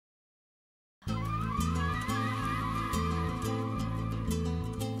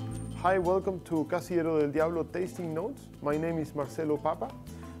Hi, welcome to Casillero del Diablo Tasting Notes. My name is Marcello.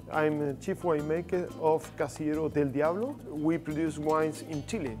 I'm Chief Winemaker of Casillero del Diablo. We produce wines in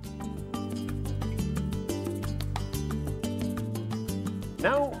Chile.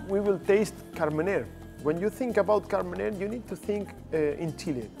 Now we will taste Carmenere. When you think about Carmenere, you need to think in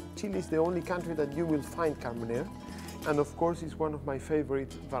Chile. Chile is the only country that you will find Carmenere, and of course it's one of my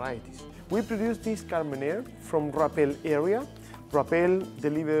favorite varieties. We produce this Carmenere from Rapel area. Rapel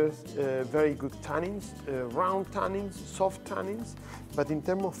delivers very good tannins, round tannins, soft tannins, but in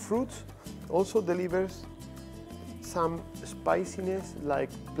terms of fruits, also delivers some spiciness like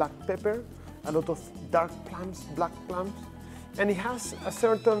black pepper, a lot of dark plums, black plums, and it has a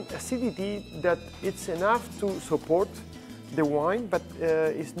certain acidity that it's enough to support the wine, but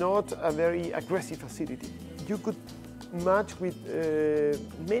it's not a very aggressive acidity. You could match with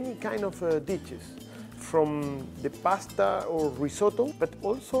many kind of dishes, from the pasta or risotto, but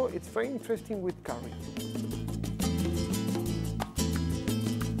also it's very interesting with curry.